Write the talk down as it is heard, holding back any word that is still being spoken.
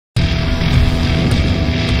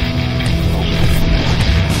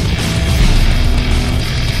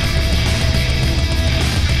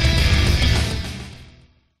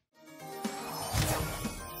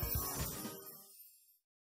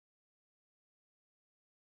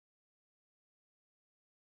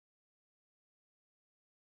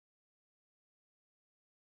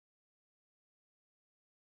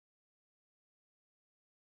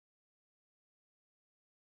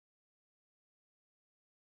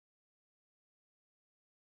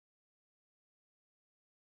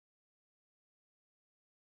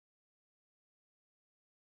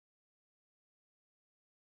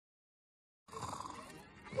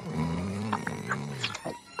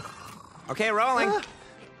Okay, rolling.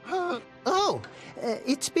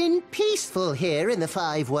 It's been peaceful here in the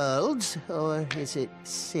 5 worlds. Or is it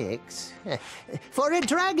 6? For a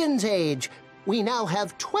dragon's age, we now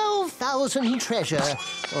have 12,000 treasure.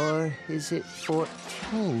 Or is it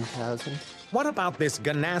 14,000? What about this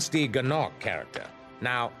Ganasty Ganok character?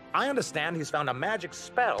 Now, I understand he's found a magic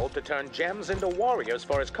spell to turn gems into warriors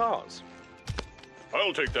for his cause.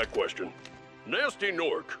 I'll take that question. Nasty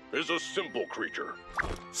Nork is a simple creature.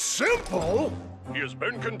 Simple? He has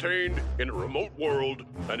been contained in a remote world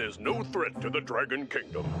and is no threat to the Dragon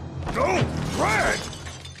Kingdom. No threat?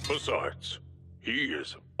 Besides, he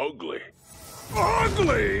is ugly.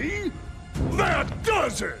 Ugly? That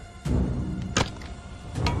does it!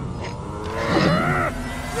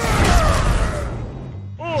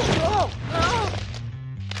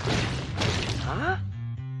 Huh?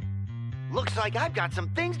 Looks like I've got some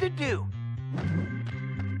things to do.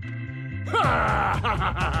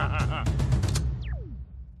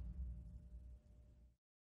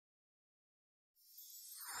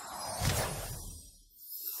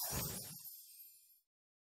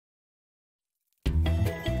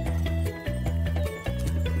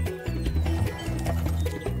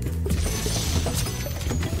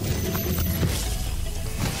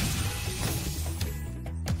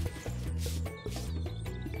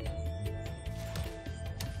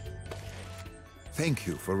 Thank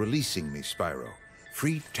you for releasing me, Spyro.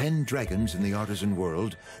 Free 10 dragons in the artisan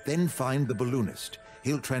world, then find the balloonist.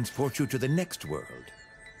 He'll transport you to the next world.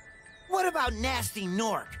 What about Nasty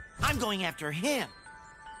Nork? I'm going after him.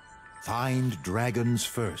 Find dragons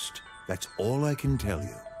first. That's all I can tell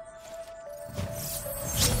you.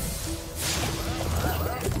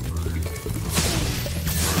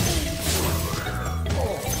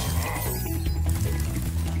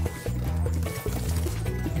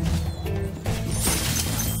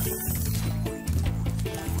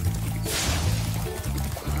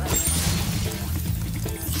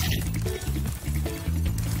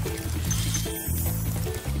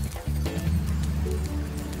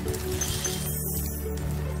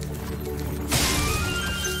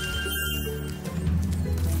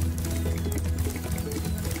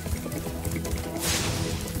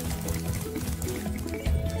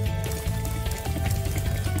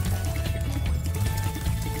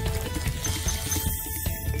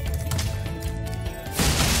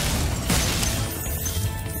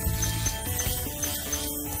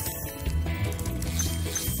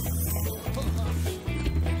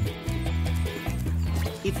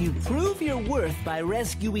 If you prove your worth by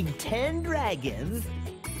rescuing 10 dragons,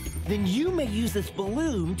 then you may use this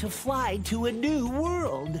balloon to fly to a new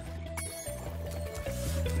world.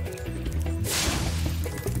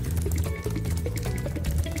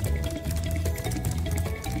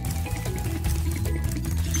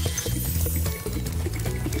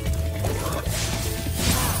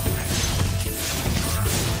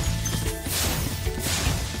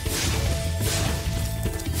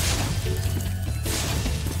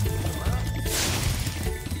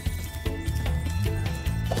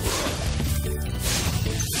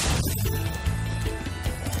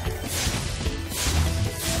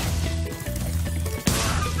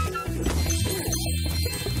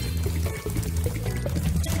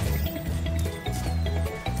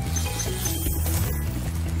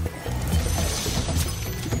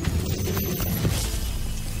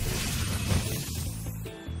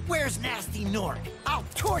 Where's Nasty Nork? I'll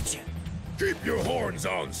torch him. Keep your horns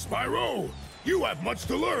on, Spyro. You have much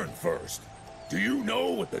to learn first. Do you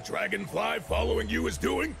know what the dragonfly following you is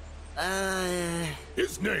doing?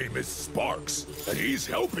 His name is Sparks, and he's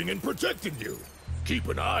helping and protecting you. Keep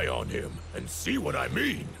an eye on him and see what I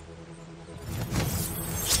mean.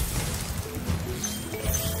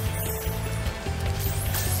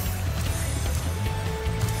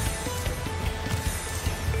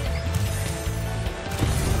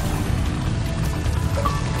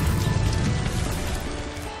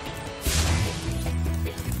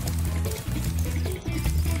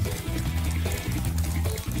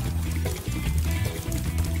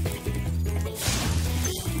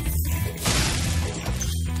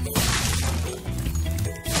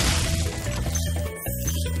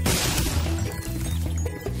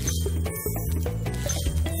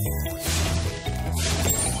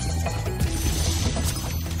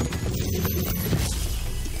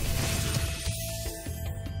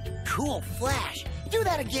 Cool flash. Do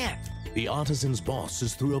that again. The artisan's boss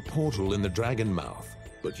is through a portal in the dragon mouth,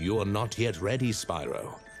 but you're not yet ready,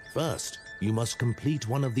 Spyro. First, you must complete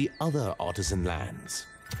one of the other artisan lands.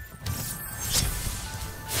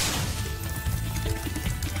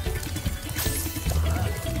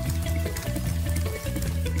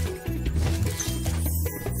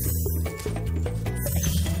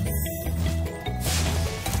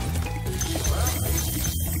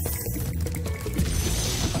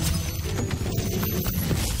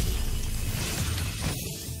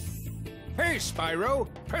 Spyro.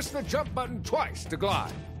 Press the jump button twice to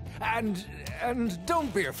glide. And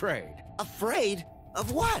don't be afraid. Afraid?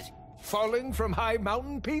 Of what? Falling from high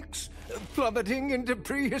mountain peaks? Plummeting into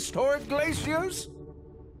prehistoric glaciers?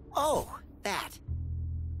 Oh, that.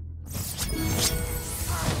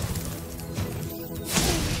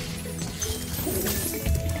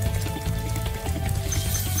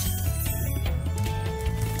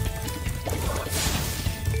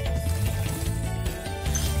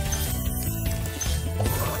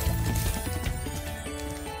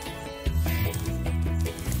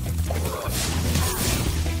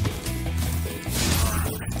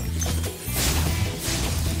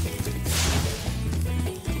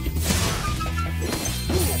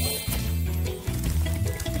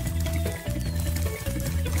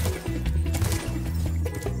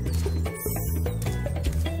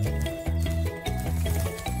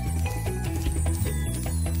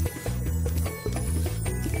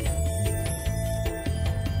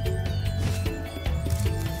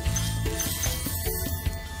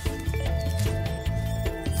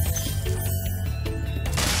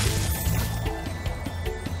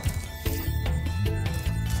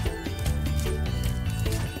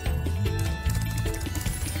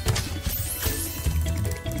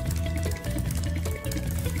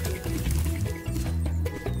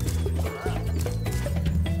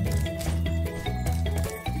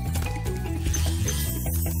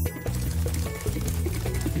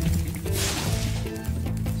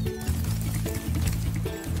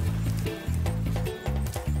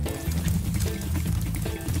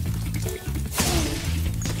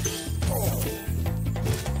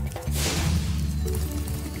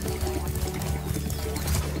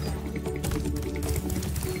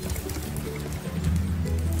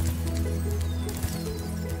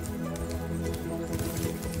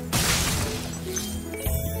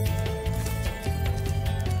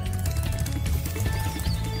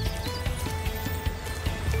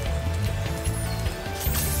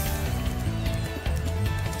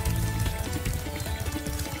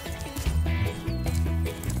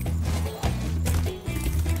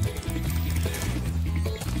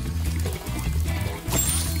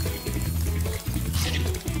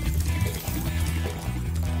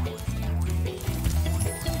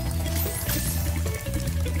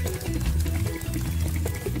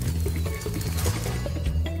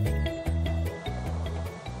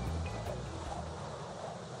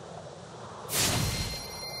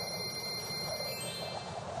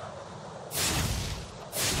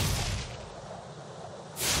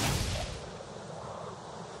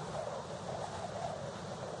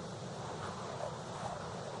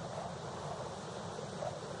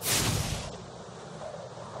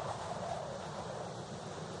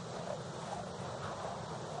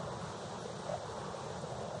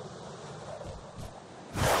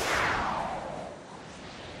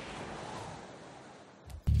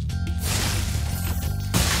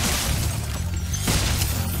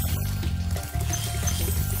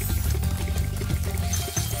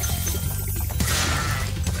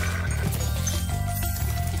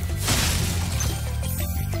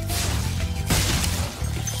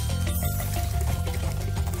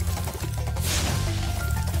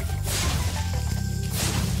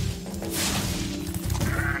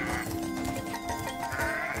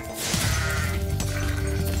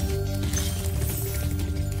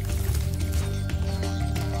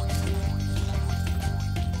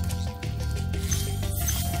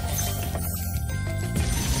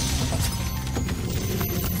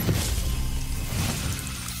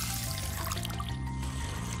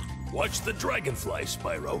 Watch the dragonfly,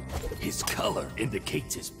 Spyro. His color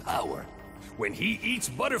indicates his power. When he eats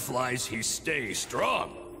butterflies, he stays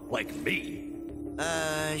strong. Like me.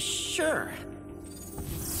 Sure.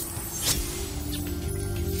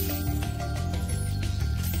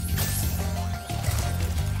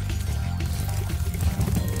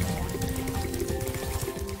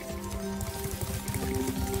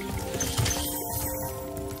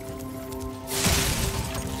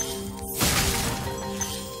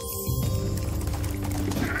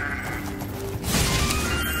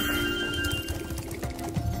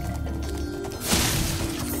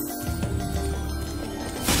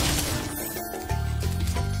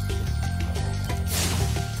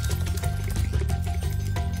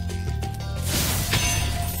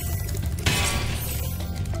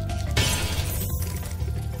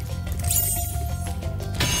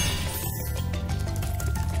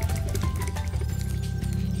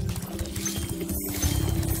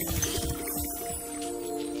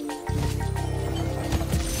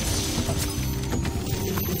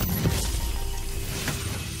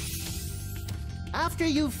 After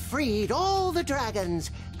you've freed all the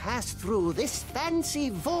dragons, pass through this fancy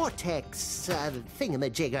vortex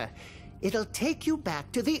thingamajigger. It'll take you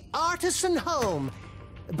back to the artisan home.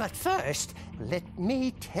 But first, let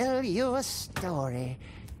me tell you a story.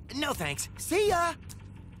 No thanks. See ya!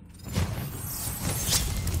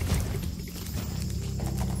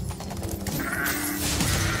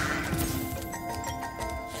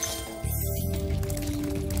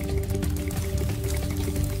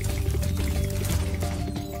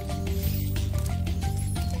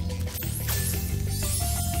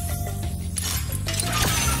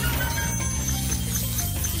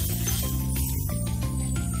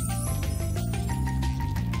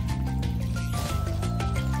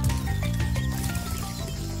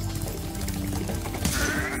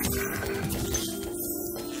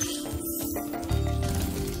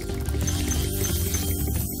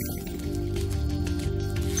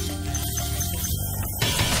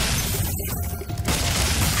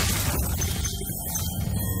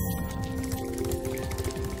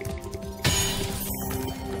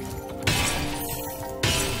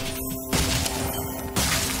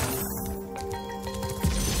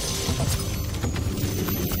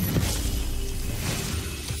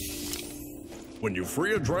 When you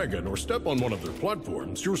free a dragon or step on one of their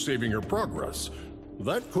platforms, you're saving your progress.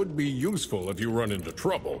 That could be useful if you run into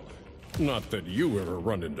trouble. Not that you ever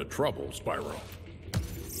run into trouble, Spyro.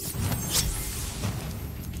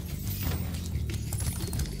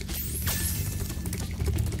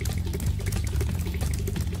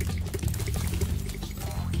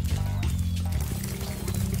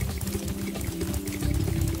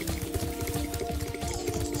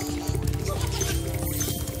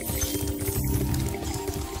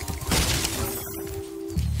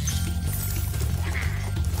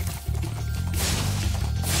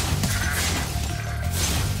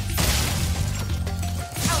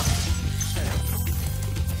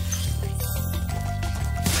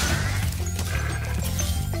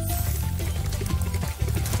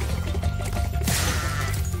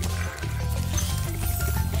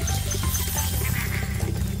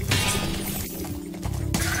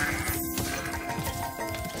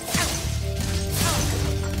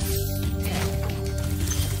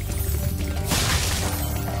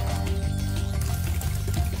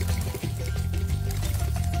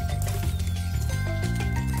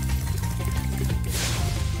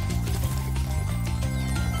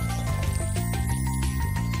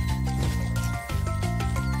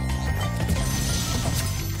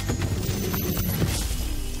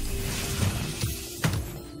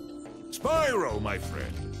 Spyro, my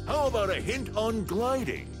friend, how about a hint on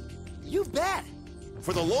gliding? You bet!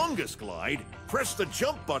 For the longest glide, press the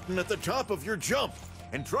jump button at the top of your jump,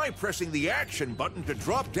 and try pressing the action button to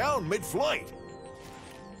drop down mid-flight.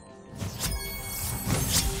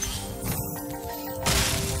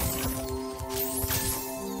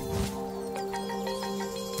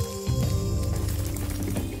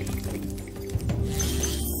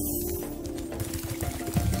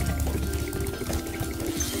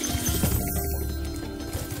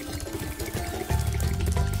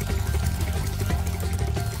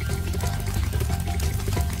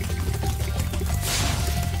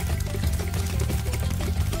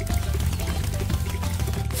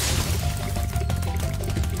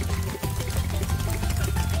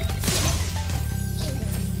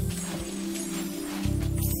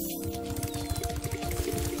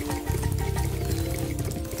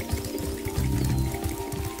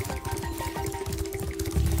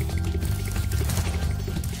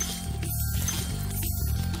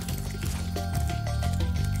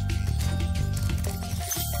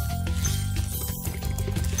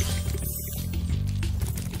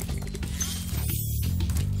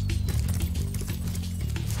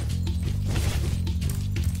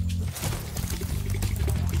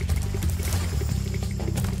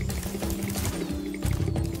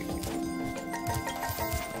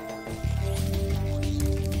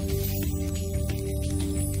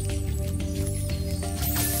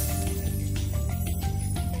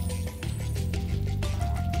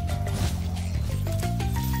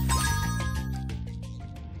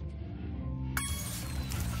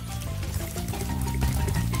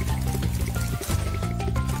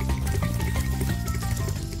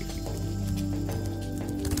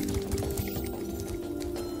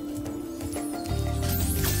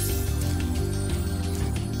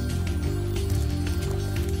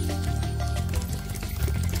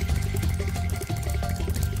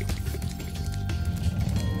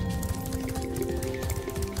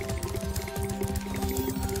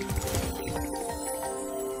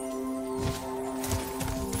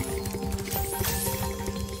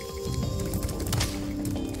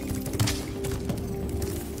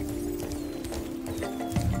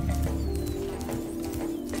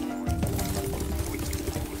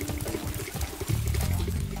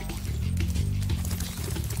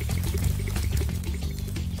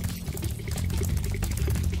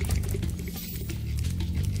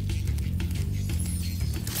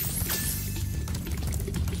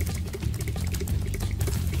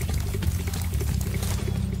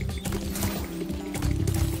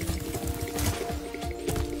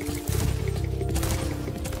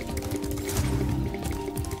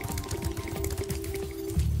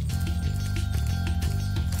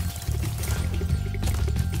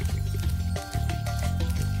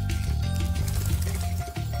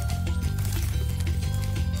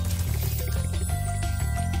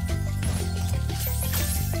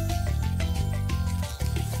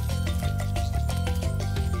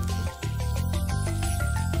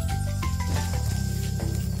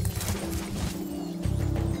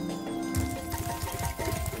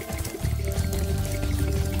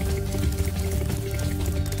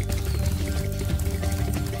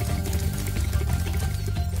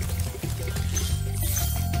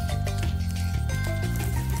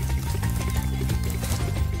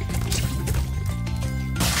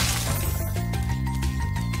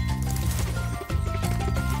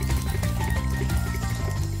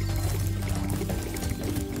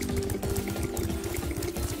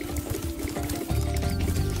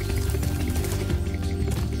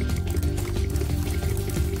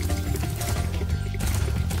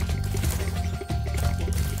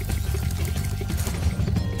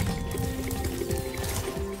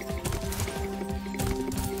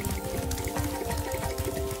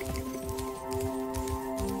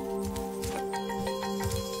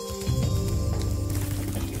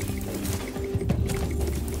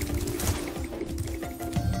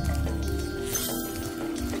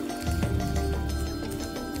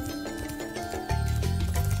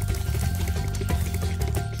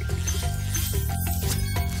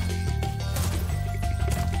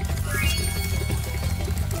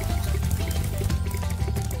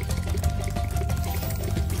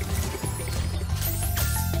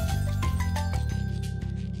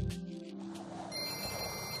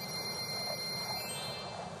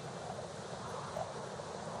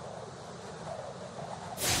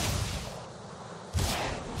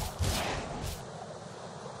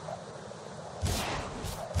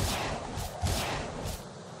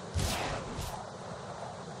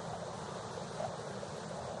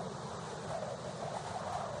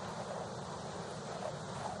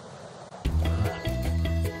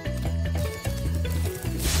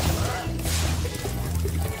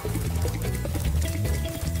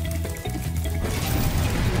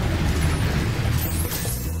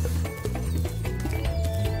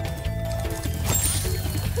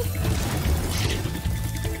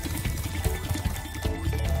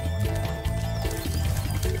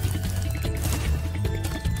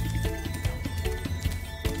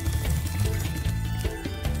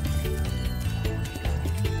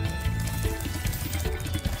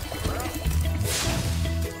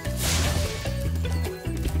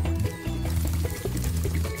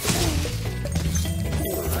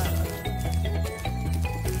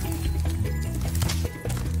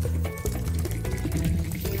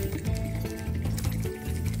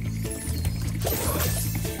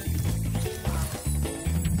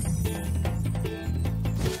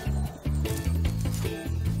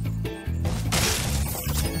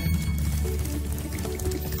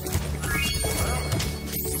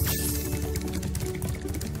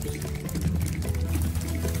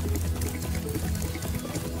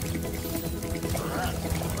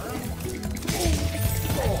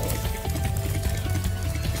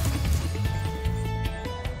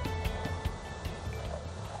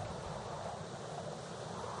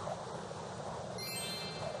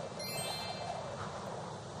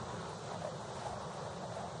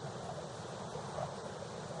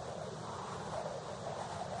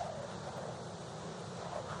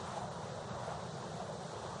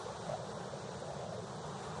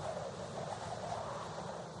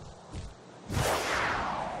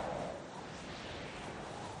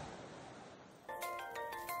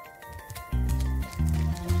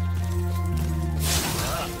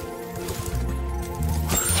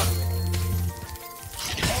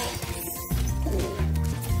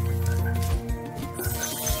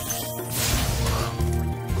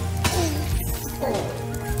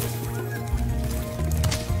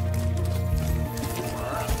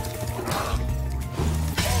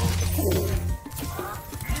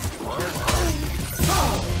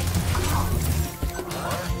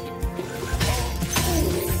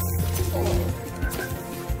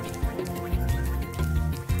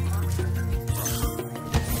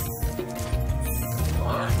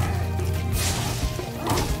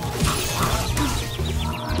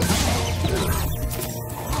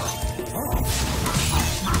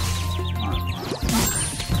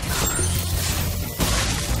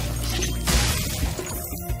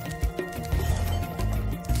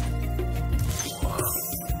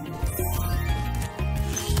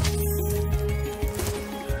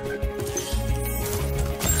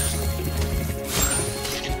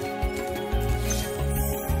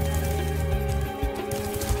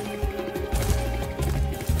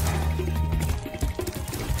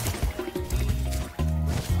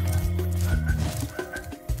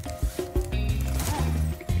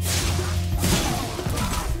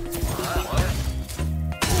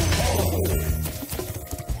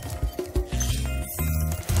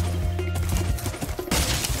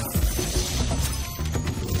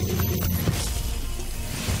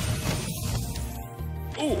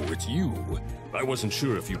 it's you. I wasn't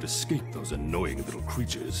sure if you'd escape those annoying little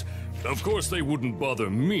creatures. Of course, they wouldn't bother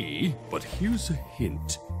me, but here's a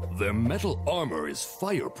hint. Their metal armor is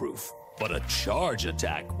fireproof, but a charge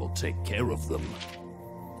attack will take care of them.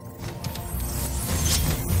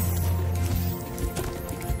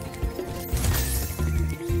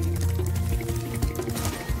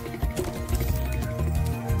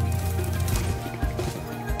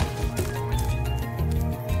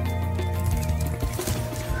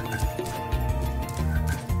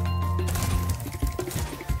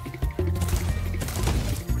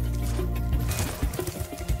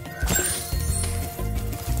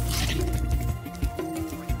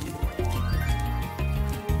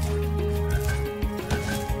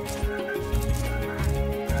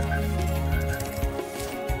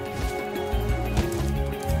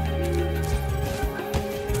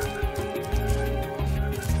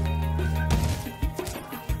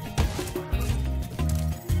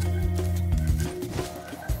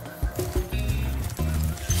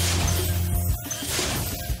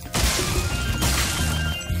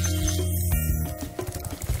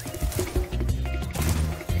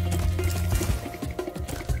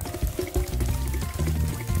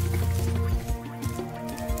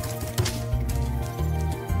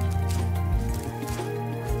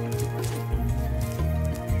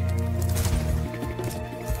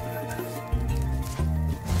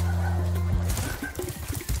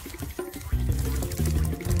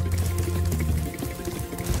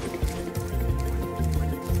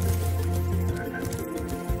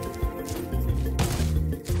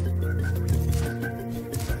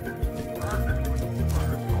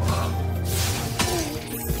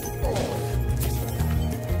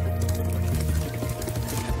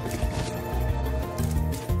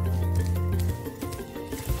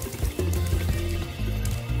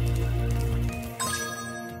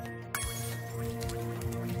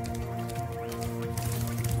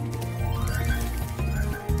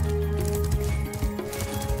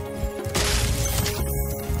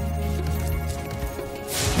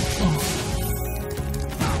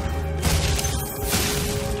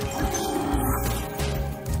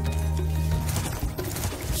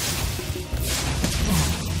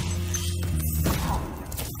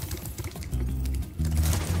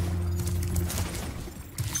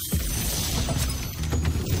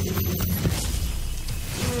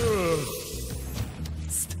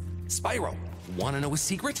 Spyro, wanna know a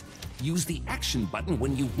secret? Use the action button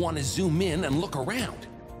when you want to zoom in and look around.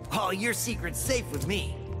 Oh, your secret's safe with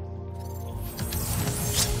me.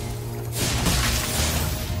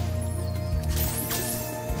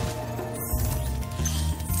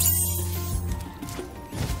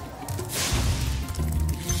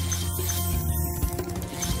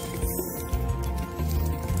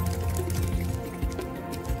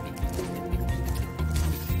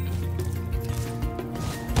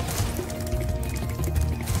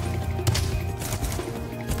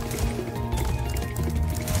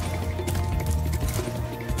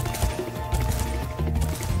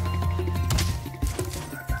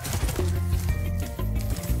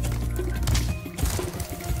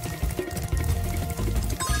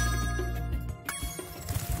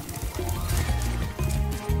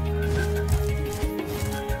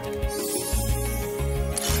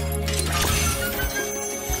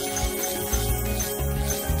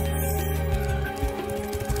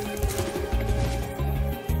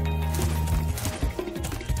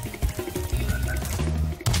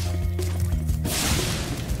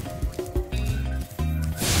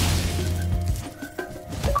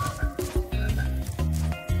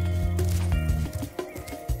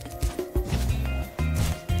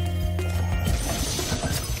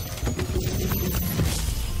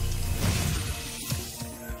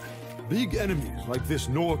 Big enemies like this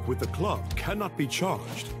Nork with the club cannot be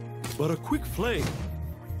charged, but a quick flame,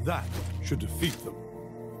 that should defeat them.